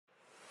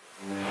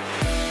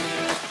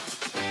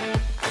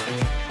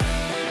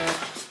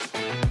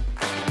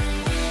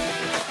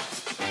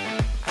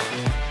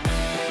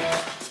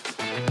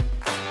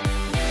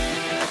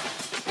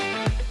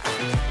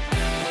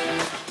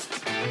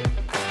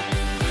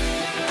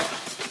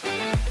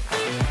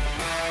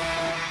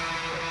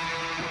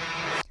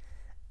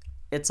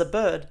It's a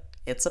bird,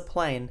 it's a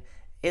plane,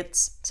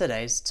 it's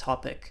today's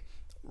topic.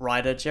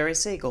 Writer Jerry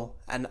Siegel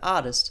and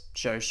artist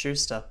Joe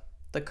Shuster,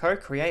 the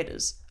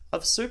co-creators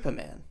of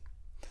Superman.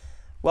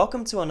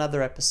 Welcome to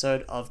another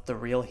episode of The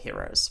Real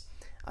Heroes.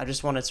 I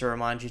just wanted to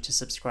remind you to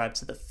subscribe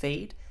to the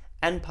feed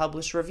and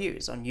publish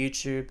reviews on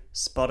YouTube,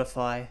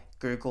 Spotify,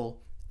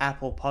 Google,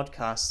 Apple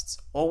Podcasts,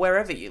 or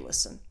wherever you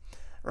listen.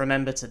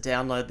 Remember to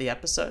download the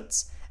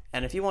episodes,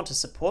 and if you want to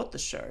support the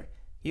show,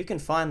 you can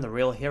find The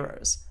Real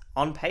Heroes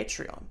on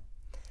Patreon.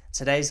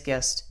 Today's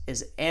guest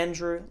is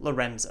Andrew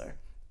Lorenzo,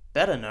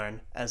 better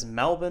known as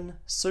Melbourne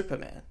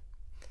Superman.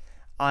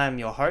 I am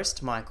your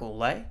host, Michael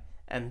Lay,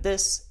 and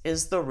this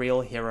is the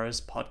Real Heroes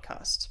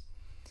podcast.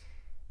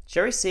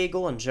 Jerry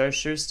Siegel and Joe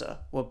Shuster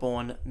were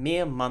born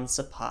mere months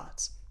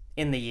apart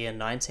in the year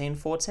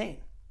 1914.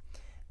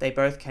 They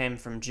both came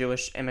from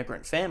Jewish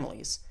immigrant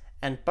families,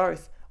 and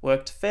both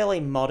worked fairly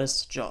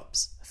modest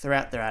jobs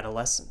throughout their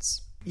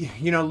adolescence.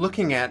 You know,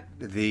 looking at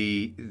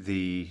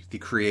the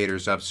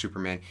creators of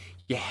Superman,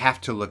 you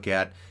have to look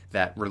at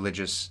that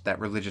religious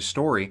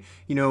story.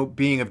 You know,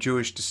 being of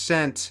Jewish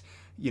descent,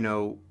 you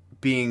know,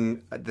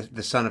 being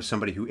the son of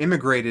somebody who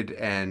immigrated,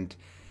 and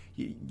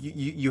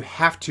you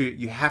have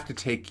to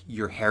take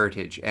your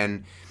heritage.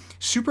 And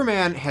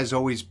Superman has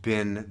always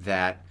been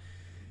that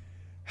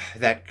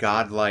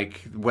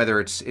godlike, whether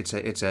it's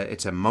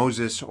a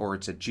Moses or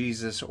it's a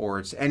Jesus or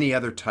it's any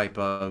other type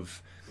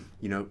of,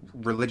 you know,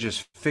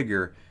 religious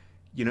figure.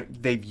 You know,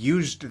 they've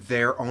used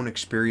their own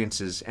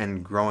experiences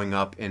and growing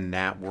up in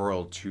that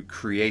world to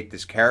create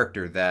this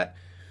character that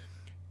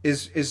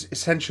is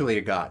essentially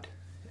a god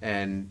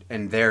and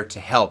there to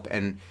help.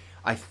 And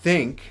I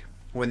think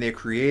when they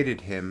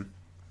created him,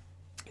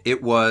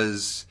 it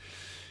was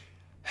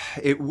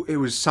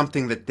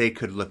something that they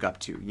could look up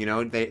to. You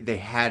know, they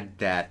had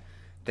that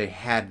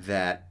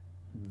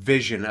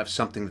vision of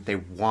something that they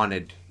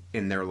wanted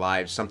in their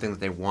lives, something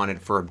that they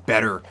wanted for a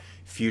better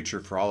future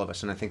for all of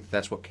us. And I think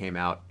that's what came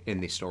out in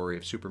the story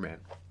of Superman.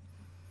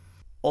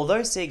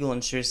 Although Siegel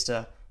and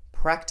Shuster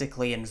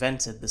practically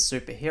invented the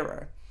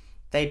superhero,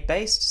 they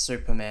based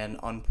Superman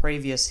on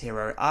previous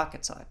hero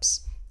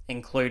archetypes,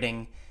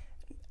 including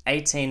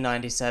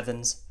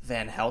 1897's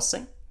Van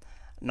Helsing,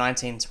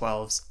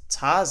 1912's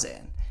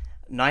Tarzan,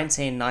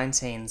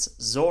 1919's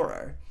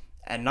Zorro,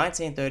 and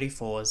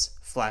 1934's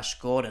Flash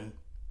Gordon.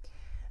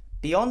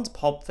 Beyond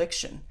pulp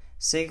fiction,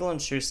 Siegel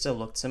and Shuster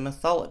looked to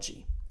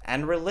mythology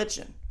and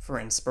religion for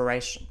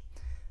inspiration.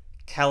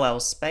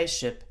 Kal-El's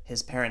spaceship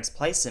his parents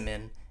place him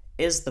in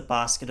is the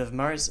Basket of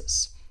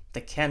Moses. The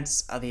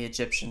Kents are the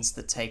Egyptians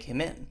that take him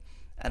in,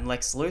 and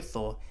Lex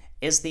Luthor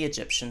is the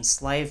Egyptian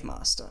slave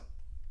master.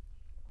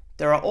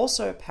 There are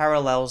also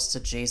parallels to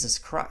Jesus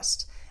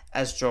Christ,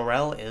 as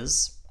Jor-El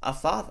is a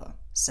father,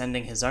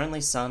 sending his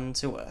only son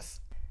to Earth.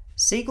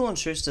 Siegel and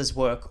Shuster's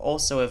work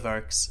also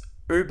evokes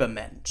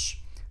Übermensch,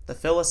 the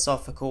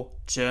philosophical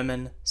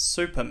German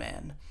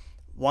Superman,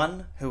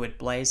 one who would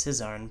blaze his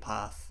own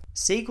path.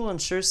 Siegel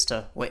and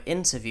Shuster were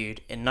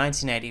interviewed in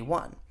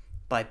 1981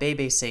 by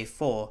BBC4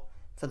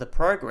 for the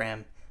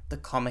program The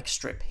Comic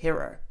Strip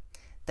Hero.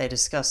 They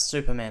discussed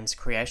Superman's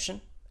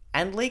creation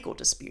and legal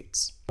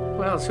disputes.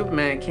 Well,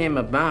 Superman came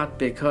about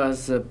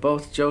because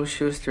both Joe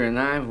Shuster and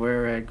I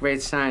were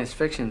great science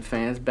fiction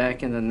fans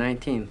back in the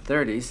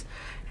 1930s.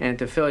 And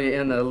to fill you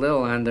in a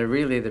little on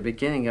the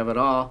beginning of it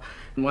all,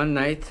 one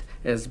night,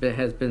 as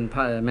has been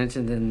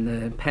mentioned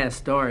in past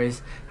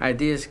stories,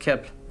 ideas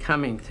kept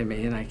coming to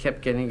me, and I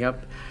kept getting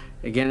up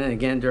again and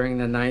again during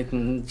the night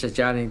and just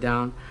jotting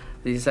down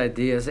these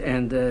ideas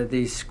and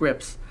these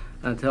scripts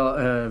until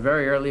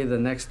very early the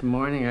next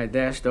morning I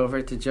dashed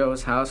over to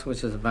Joe's house,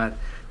 which is about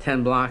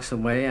 10 blocks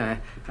away.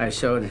 I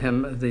showed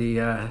him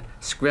the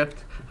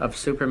script of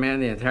Superman,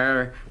 the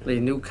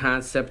entirely new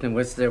concept in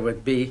which there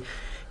would be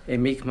a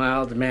meek,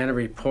 mild-mannered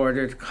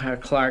reporter,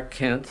 Clark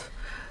Kent,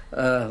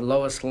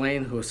 Lois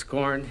Lane, who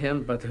scorned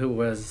him, but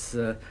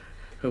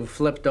who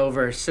flipped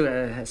over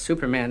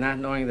Superman, not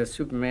knowing that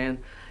Superman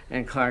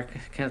and Clark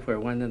Kent were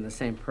one and the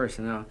same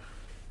person. Now,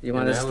 you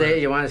want to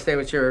stay? You want to stay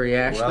with your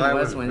reaction? Well, I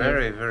was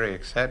very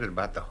excited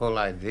about the whole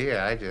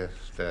idea. I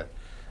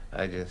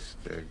just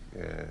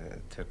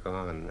took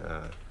on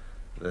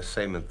the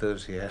same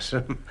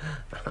enthusiasm.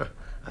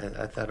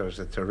 I thought it was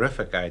a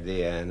terrific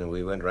idea, and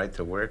we went right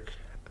to work.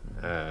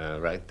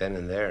 Right then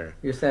and there.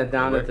 You sat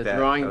down at the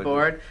drawing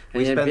board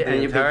and you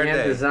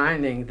began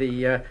designing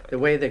the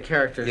way the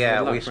characters would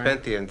look. Yeah, we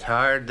spent the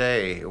entire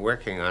day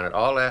working on it,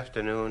 all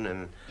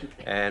afternoon,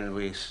 and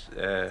we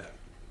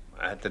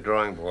at the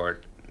drawing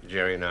board,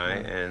 Jerry and I,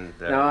 and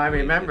now I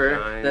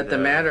remember that the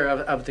matter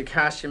of the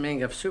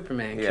costuming of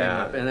Superman came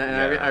up, and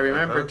I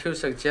remember two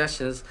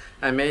suggestions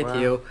I made to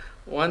you.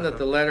 One, that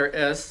the letter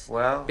S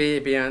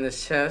be on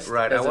his chest.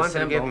 Right, I wanted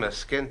to give him a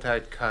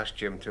skin-tight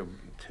costume to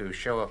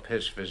show up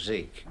his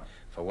physique,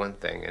 for one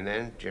thing, and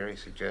then Jerry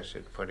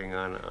suggested putting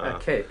on a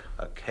cape.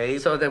 A cape,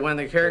 so that when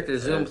the character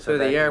zoomed through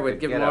the air, would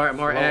give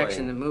more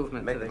action and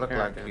movement to the character. Make it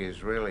look like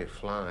he's really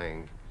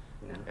flying.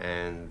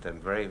 and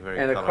very, very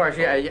And of course,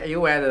 colorful. yeah,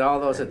 you added all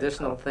those And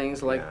additional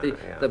things like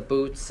yeah. the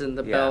boots and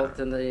the Yeah. belt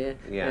and the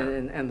Yeah.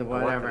 and the I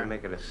wanted whatever. to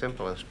make it as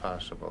simple as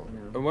possible.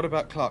 And what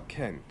about Clark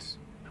Kent?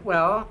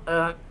 Well,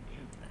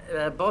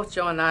 both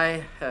Joe and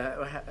I,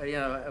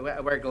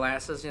 wear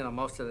glasses,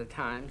 most of the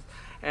times,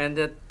 and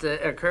it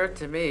occurred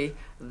to me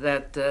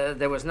that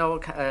there was no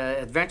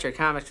adventure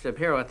comic strip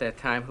hero at that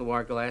time who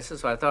wore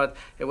glasses, so I thought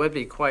it would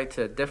be quite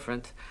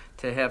different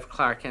to have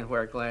Clark Kent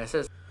wear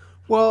glasses.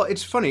 Well,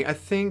 it's funny. I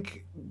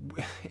think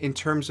in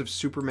terms of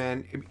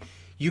Superman,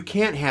 you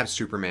can't have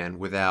Superman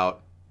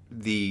without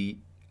the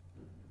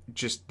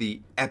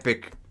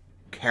epic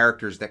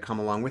characters that come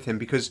along with him,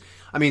 because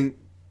I mean,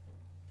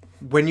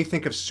 when you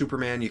think of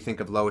Superman, you think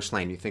of Lois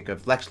Lane, you think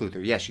of Lex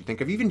Luthor. Yes, you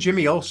think of even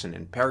Jimmy Olsen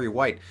and Perry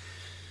White.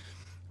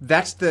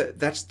 That's the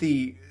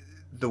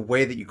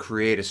way that you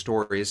create a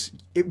story. Is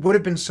it would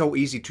have been so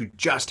easy to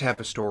just have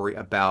a story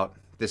about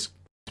this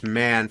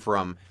man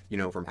from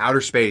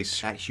outer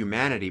space at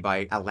humanity,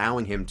 by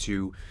allowing him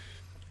to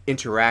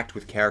interact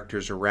with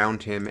characters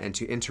around him and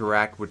to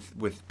interact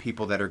with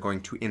people that are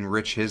going to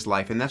enrich his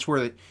life. And that's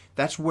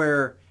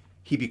where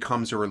he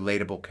becomes a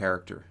relatable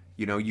character.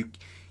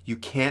 You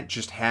can't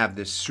just have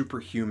this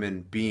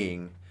superhuman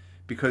being,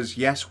 because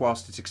yes,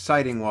 whilst it's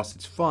exciting, whilst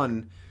it's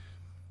fun,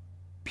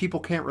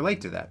 people can't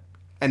relate to that.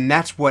 And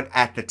that's what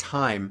at the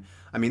time,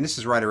 I mean, this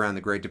is right around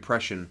the Great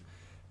Depression,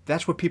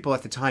 that's what people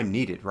at the time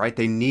needed, right?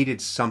 They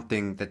needed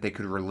something that they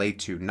could relate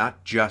to,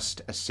 not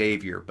just a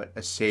savior, but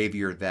a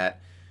savior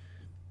that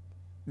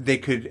they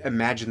could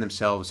imagine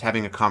themselves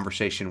having a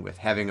conversation with,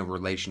 having a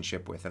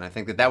relationship with. And I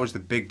think that was the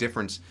big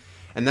difference.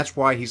 And that's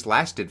why he's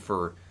lasted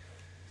for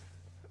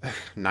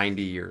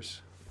 90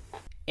 years.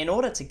 In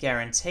order to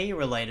guarantee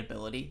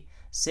relatability,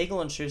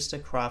 Siegel and Shuster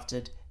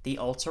crafted the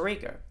alter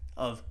ego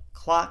of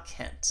Clark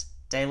Kent,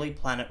 Daily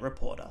Planet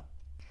reporter.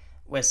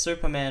 Where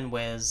Superman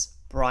wears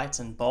bright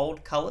and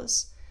bold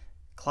colours,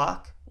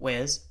 Clark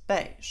wears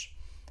beige.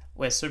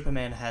 Where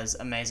Superman has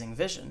amazing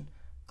vision,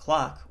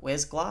 Clark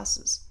wears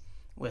glasses.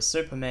 Where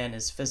Superman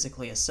is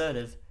physically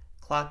assertive,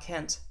 Clark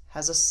Kent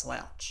has a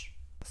slouch.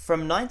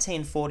 From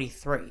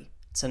 1943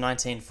 to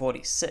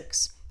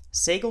 1946,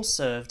 Siegel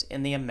served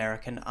in the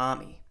American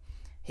Army.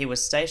 He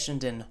was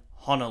stationed in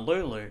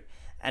Honolulu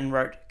and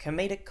wrote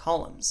comedic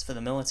columns for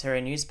the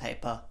military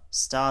newspaper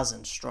Stars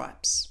and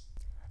Stripes.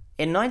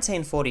 In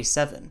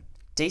 1947,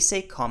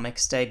 DC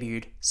Comics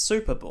debuted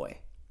Superboy,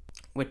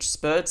 which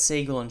spurred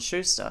Siegel and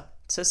Shuster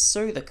to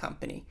sue the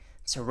company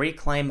to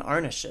reclaim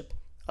ownership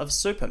of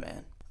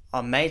Superman.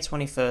 On May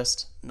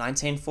 21st,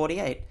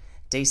 1948,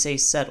 DC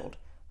settled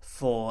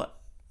for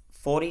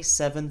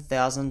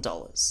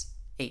 $47,000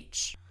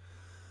 each.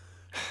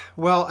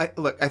 Well,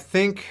 I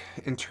think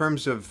in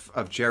terms of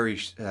Jerry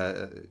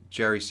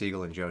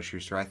Siegel and Joe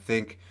Shuster, I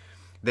think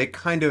they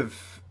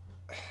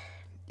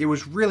it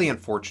was really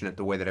unfortunate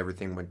the way that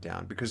everything went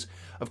down, because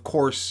of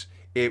course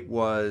it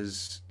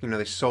was,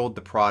 they sold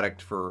the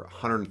product for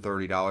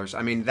 $130.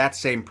 I mean, that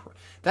same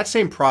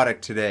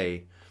product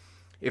today,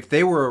 if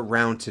they were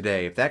around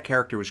today, if that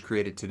character was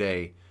created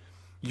today,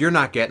 you're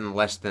not getting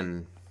less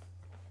than,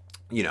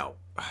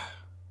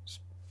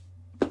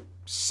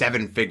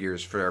 7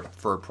 figures for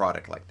a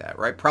product like that,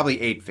 right? Probably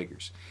 8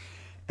 figures.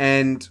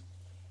 And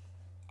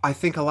I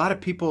think a lot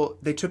of people,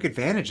 they took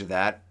advantage of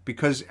that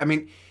because,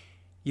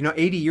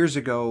 80 years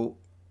ago,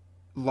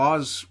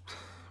 laws,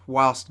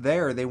 whilst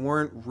they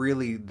weren't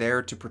really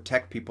there to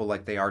protect people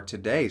like they are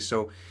today.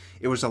 So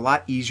it was a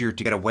lot easier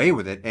to get away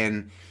with it.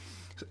 And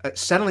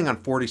settling on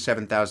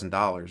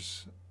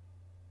 $47,000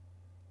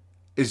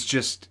 is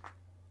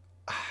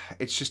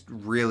it's just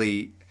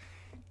really,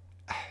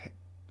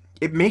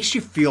 it makes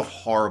you feel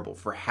horrible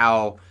for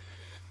how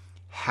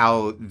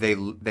the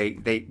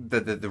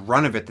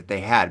run of it that they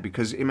had,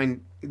 because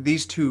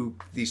these two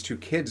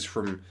kids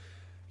from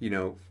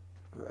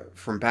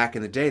back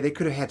in the day, they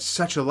could have had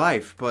such a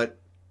life, but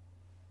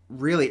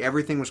really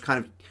everything was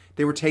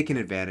they were taken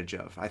advantage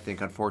of, I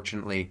think,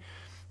 unfortunately.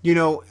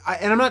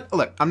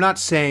 I'm not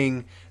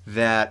saying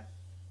that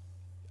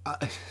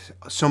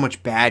so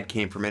much bad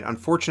came from it.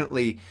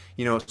 Unfortunately,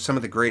 some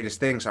of the greatest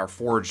things are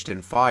forged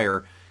in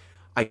fire.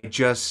 I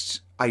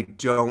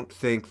don't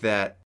think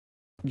that,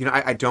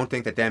 I don't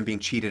think that them being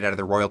cheated out of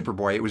the Royal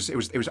Superboy, it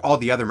was all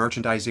the other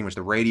merchandising, it was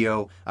the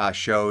radio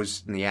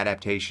shows and the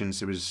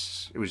adaptations, it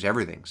was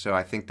everything. So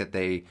I think that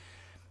they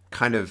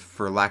kind of,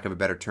 for lack of a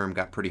better term,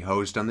 got pretty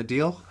hosed on the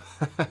deal.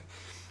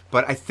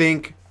 But I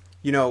think,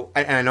 and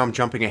I know I'm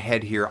jumping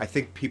ahead here, I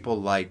think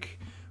people like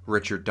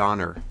Richard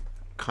Donner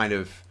kind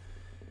of,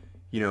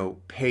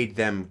 paid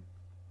them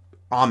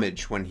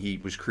homage when he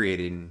was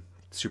creating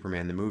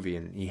Superman the movie,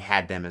 and he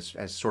had them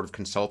as sort of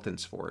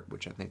consultants for it,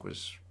 which I think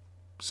was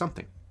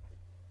something.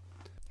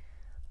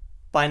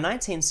 By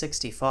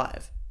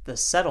 1965, the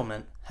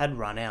settlement had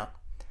run out.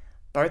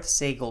 Both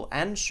Siegel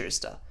and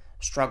Shuster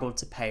struggled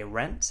to pay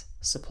rent,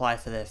 supply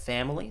for their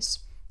families,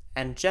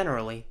 and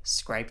generally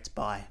scraped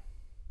by.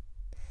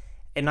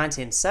 In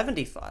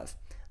 1975,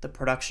 the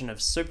production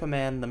of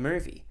Superman the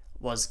movie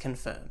was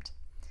confirmed.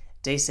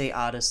 DC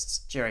artists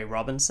Jerry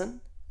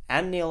Robinson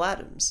and Neil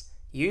Adams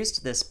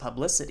used this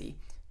publicity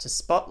to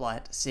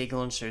spotlight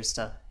Siegel and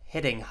Shuster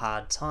hitting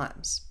hard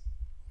times.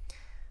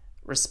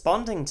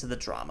 Responding to the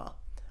drama,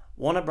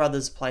 Warner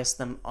Brothers placed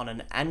them on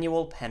an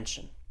annual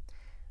pension,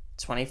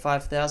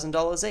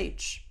 $25,000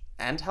 each,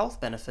 and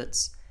health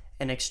benefits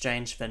in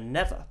exchange for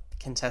never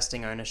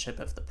contesting ownership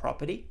of the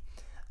property,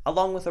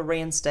 along with a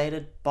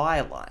reinstated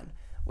byline,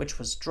 which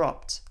was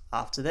dropped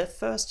after their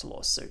first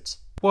lawsuit.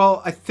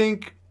 Well, I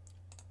think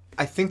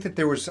that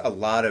there was a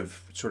lot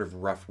of sort of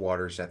rough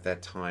waters at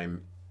that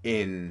time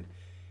in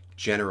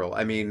general.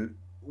 I mean,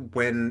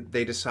 when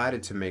they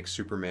decided to make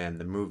Superman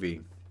the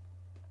movie,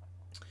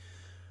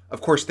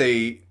 of course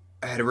they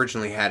had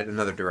originally had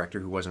another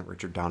director who wasn't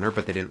Richard Donner,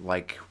 but they didn't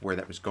like where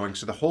that was going.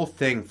 So the whole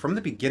thing, from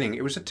the beginning,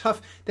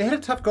 they had a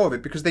tough go of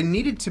it because they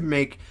needed to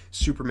make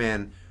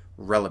Superman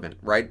relevant,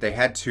 right? They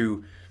had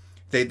to,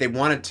 they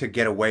wanted to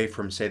get away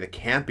from, say, the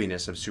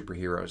campiness of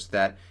superheroes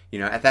that,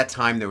 at that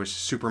time there was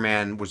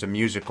Superman was a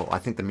musical. I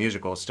think the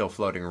musical is still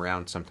floating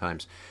around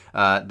sometimes.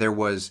 There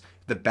was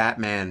the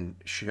Batman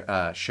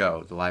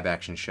show, the live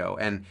action show,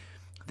 and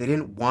they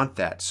didn't want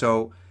that.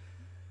 So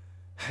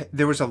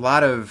there was a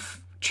lot of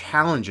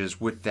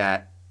challenges with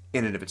that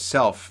in and of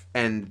itself,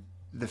 and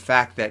the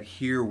fact that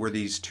here were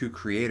these two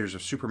creators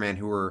of Superman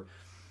who were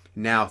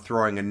now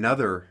throwing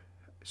another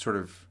sort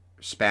of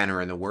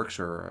spanner in the works,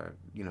 or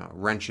a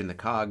wrench in the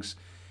cogs.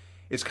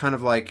 It's kind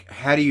of like,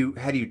 how do you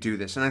do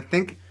this? And I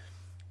think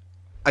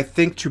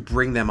to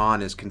bring them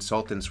on as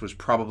consultants was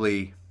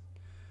probably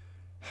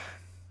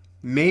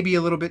maybe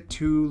a little bit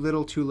too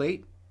little too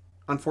late,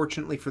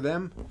 unfortunately for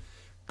them.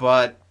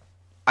 But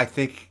I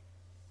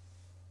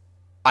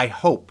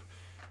hope,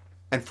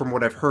 and from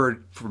what I've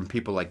heard from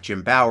people like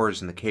Jim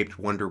Bowers and the Caped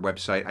Wonder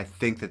website, I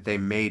think that they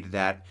made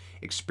that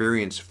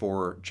experience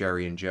for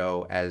Jerry and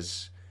Joe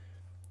as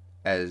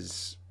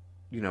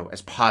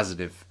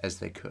positive as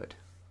they could.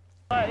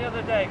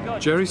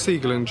 Jerry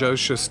Siegel and Joe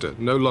Shuster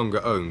no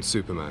longer own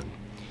Superman.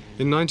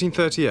 In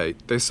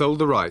 1938, they sold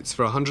the rights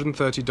for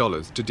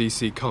 $130 to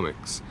DC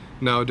Comics,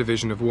 now a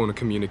division of Warner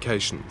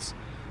Communications.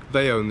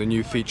 They own the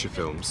new feature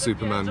films,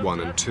 Superman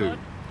 1 and 2.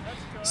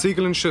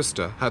 Siegel and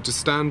Shuster had to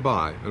stand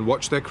by and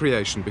watch their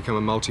creation become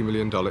a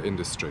multi-million-dollar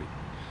industry.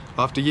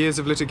 After years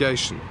of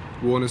litigation,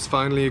 Warner's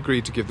finally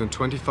agreed to give them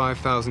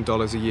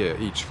 $25,000 a year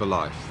each for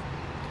life.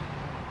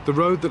 The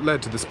road that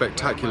led to the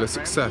spectacular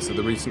success of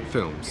the recent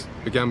films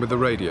began with the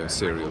radio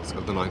serials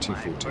of the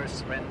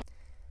 1940s.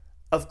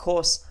 Of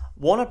course,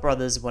 Warner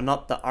Brothers were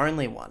not the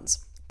only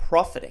ones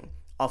profiting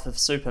off of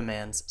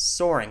Superman's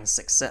soaring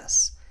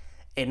success.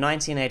 In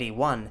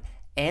 1981,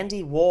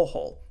 Andy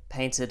Warhol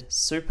painted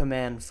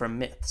Superman from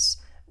Myths,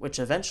 which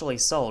eventually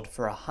sold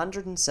for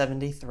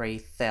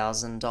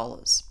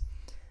 $173,000.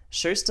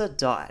 Shuster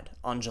died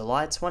on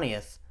July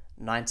 20th,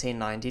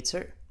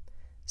 1992.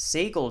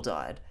 Siegel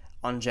died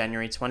on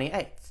January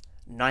 28th,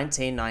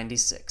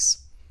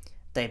 1996.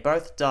 They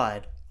both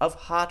died of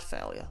heart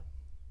failure.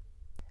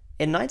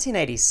 In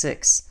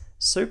 1986,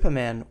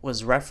 Superman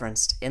was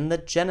referenced in the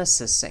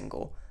Genesis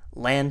single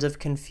Land of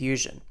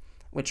Confusion,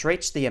 which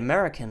reached the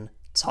American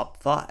top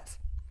 5.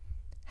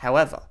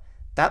 However,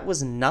 that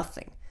was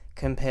nothing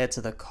compared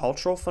to the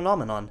cultural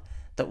phenomenon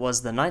that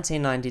was the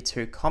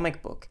 1992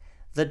 comic book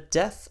The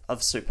Death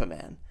of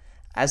Superman,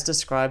 as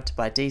described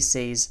by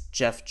DC's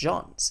Jeff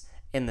Johns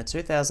in the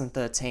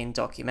 2013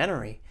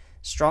 documentary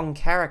Strong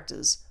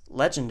Characters,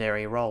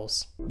 Legendary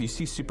Roles. You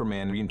see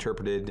Superman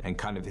reinterpreted and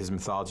kind of his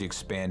mythology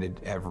expanded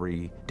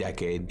every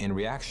decade in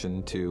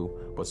reaction to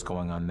what's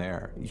going on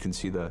there. You can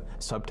see the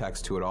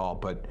subtext to it all,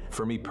 but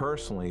for me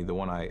personally, the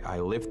one I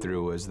lived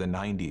through was the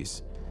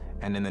 90s.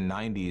 And in the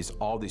 90s,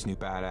 all these new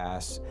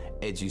badass,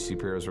 edgy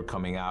superheroes were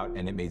coming out,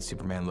 and it made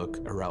Superman look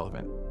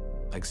irrelevant.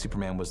 Like,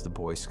 Superman was the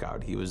Boy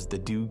Scout. He was the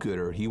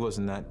do-gooder. He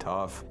wasn't that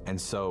tough.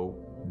 And so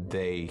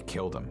they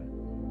killed him.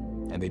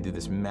 And they did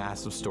this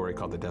massive story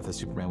called The Death of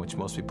Superman, which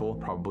most people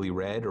probably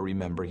read or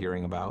remember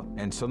hearing about.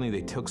 And suddenly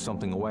they took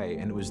something away,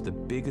 and it was the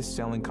biggest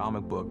selling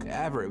comic book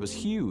ever. It was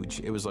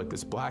huge. It was like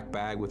this black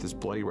bag with this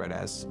bloody red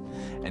S,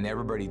 and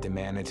everybody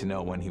demanded to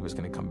know when he was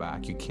going to come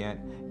back. You can't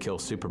kill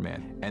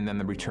Superman. And then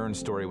the return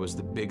story was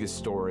the biggest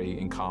story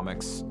in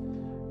comics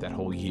that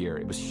whole year.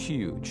 It was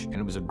huge, and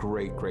it was a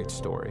great, great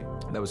story.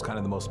 That was kind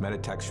of the most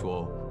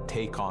metatextual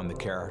take on the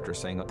character,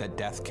 saying that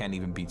death can't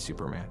even beat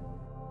Superman.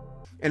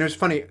 And it was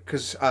funny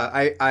because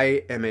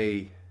I am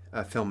a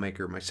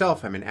filmmaker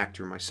myself. I'm an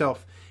actor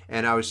myself.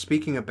 And I was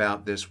speaking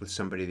about this with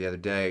somebody the other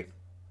day.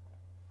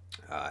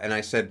 And I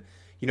said,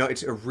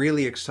 it's a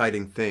really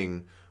exciting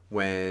thing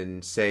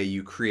when, say,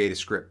 you create a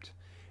script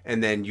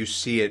and then you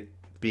see it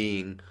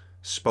being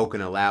spoken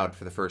aloud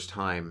for the first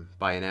time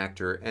by an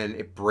actor, and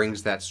it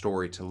brings that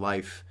story to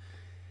life.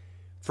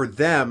 For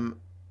them,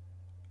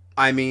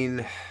 I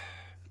mean,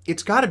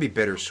 it's got to be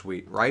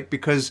bittersweet, right?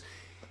 Because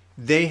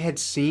they had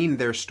seen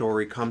their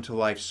story come to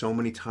life so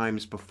many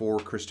times before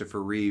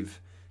Christopher Reeve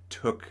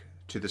took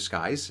to the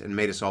skies and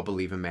made us all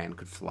believe a man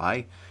could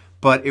fly.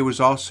 But it was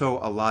also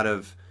a lot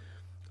of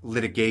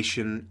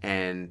litigation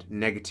and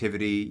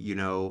negativity.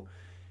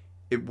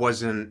 It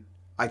wasn't,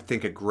 I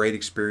think, a great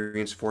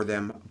experience for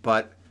them.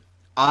 But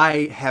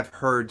I have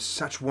heard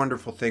such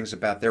wonderful things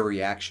about their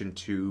reaction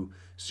to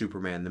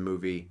Superman, the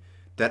movie,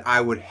 that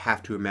I would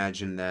have to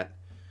imagine that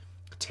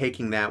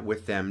taking that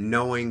with them,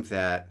 knowing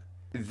that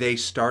they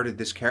started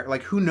this character,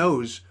 like who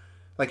knows,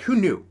 like who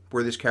knew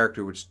where this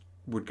character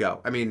would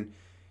go? I mean,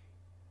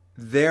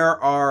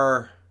 there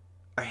are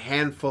a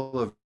handful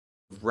of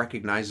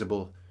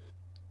recognizable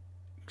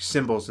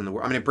symbols in the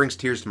world. I mean, it brings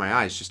tears to my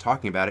eyes just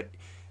talking about it,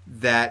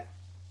 that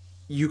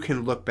you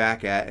can look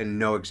back at and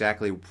know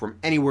exactly from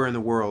anywhere in the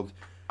world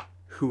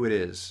who it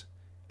is.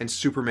 And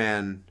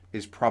Superman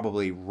is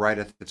probably right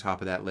at the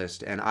top of that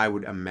list. And I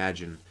would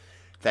imagine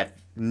that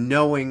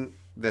knowing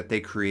that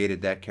they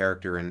created that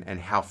character and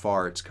how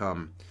far it's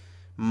come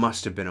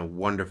must have been a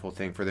wonderful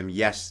thing for them.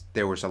 Yes,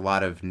 there was a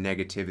lot of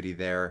negativity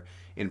there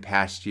in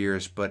past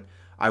years, but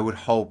I would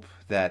hope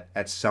that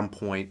at some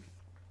point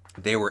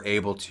they were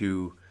able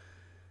to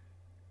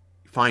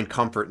find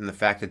comfort in the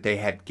fact that they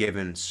had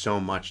given so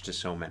much to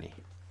so many.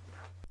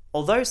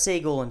 Although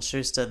Siegel and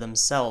Shuster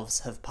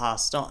themselves have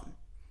passed on,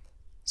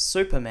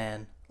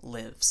 Superman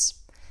lives.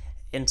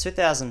 In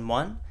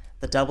 2001,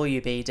 the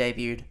WB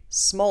debuted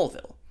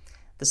Smallville.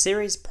 The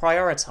series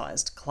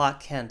prioritized Clark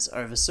Kent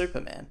over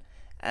Superman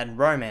and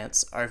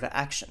romance over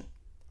action.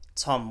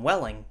 Tom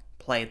Welling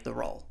played the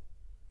role.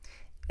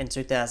 In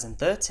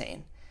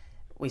 2013,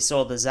 we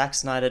saw the Zack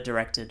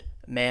Snyder-directed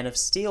Man of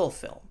Steel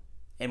film,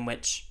 in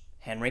which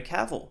Henry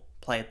Cavill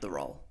played the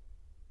role.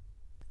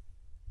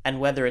 And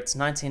whether it's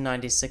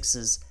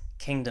 1996's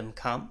Kingdom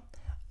Come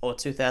or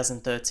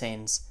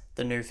 2013's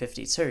The New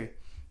 52,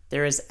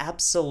 there is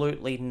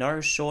absolutely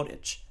no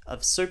shortage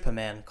of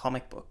Superman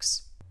comic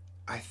books.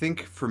 I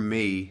think for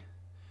me,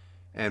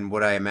 and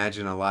what I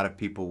imagine a lot of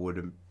people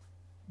would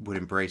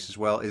embrace as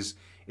well, is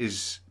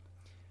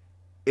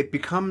it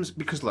becomes,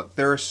 because look,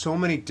 there are so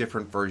many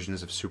different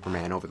versions of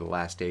Superman over the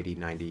last 80,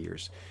 90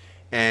 years.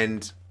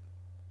 And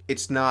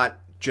it's not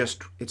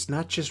just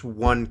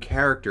one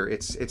character.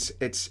 It's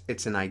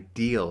an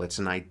ideal, it's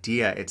an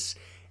idea,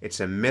 it's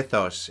a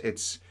mythos,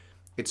 it's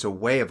a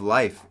way of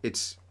life.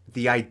 It's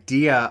the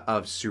idea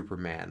of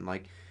Superman.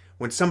 Like,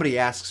 when somebody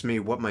asks me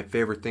what my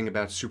favorite thing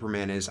about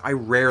Superman is, I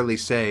rarely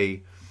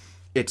say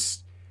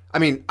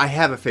I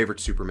have a favorite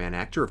Superman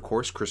actor, of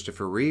course,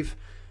 Christopher Reeve.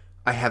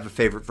 I have a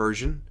favorite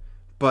version.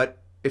 But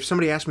if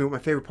somebody asks me what my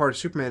favorite part of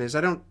Superman is,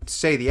 I don't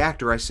say the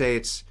actor. I say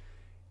it's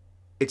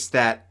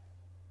that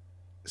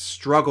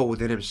struggle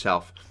within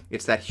himself.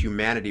 It's that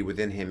humanity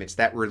within him. It's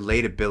that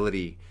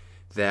relatability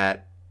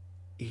that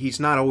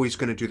he's not always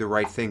going to do the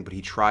right thing, but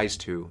he tries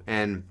to.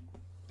 And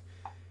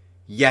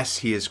yes,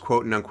 he is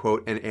quote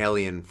unquote an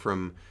alien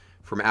from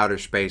outer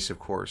space, of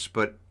course.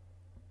 But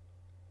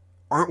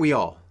aren't we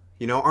all?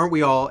 Aren't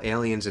we all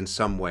aliens in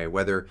some way?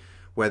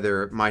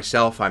 Whether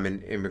myself, I'm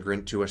an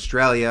immigrant to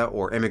Australia,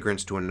 or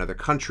immigrants to another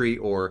country,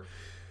 or,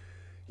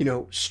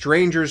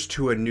 strangers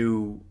to a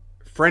new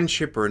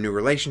friendship or a new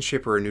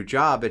relationship or a new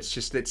job.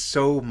 It's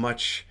so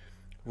much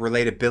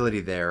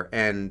relatability there.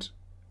 And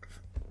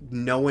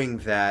knowing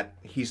that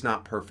he's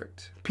not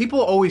perfect.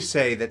 People always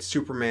say that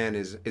Superman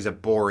is a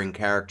boring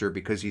character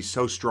because he's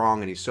so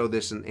strong and he's so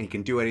this and he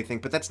can do anything,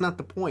 but that's not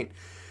the point.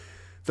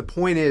 The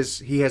point is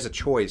he has a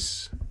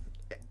choice,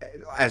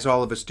 as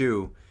all of us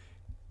do,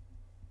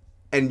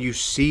 and you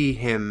see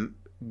him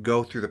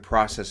go through the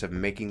process of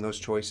making those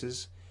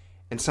choices,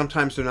 and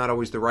sometimes they're not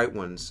always the right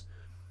ones,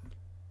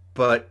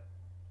 but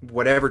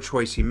whatever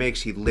choice he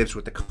makes, he lives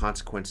with the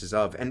consequences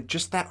of, and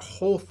just that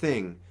whole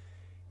thing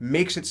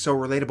makes it so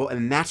relatable,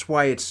 and that's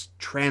why it's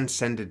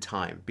transcended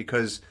time.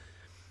 Because,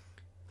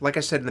 like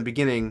I said in the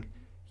beginning,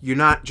 you're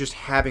not just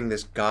having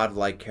this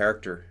godlike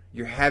character.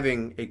 You're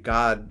having a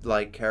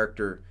godlike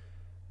character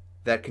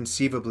that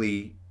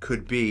conceivably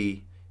could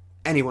be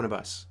any one of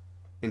us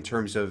in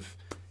terms of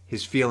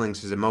his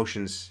feelings, his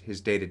emotions,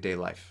 his day-to-day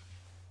life.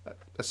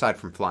 Aside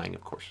from flying,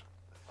 of course.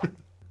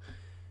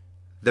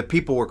 The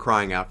people were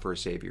crying out for a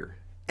savior.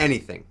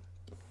 Anything.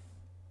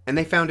 And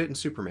they found it in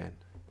Superman.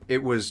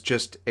 It was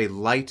just a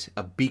light,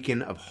 a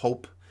beacon of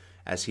hope,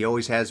 as he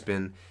always has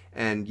been.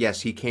 And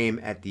yes, he came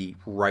at the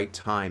right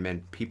time,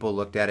 and people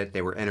looked at it,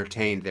 they were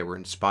entertained, they were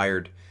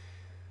inspired,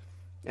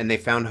 and they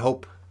found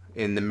hope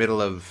in the middle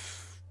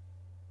of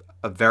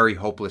a very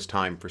hopeless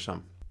time for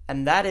some.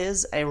 And that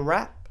is a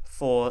wrap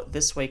for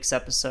this week's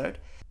episode.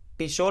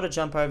 Be sure to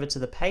jump over to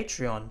the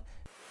Patreon.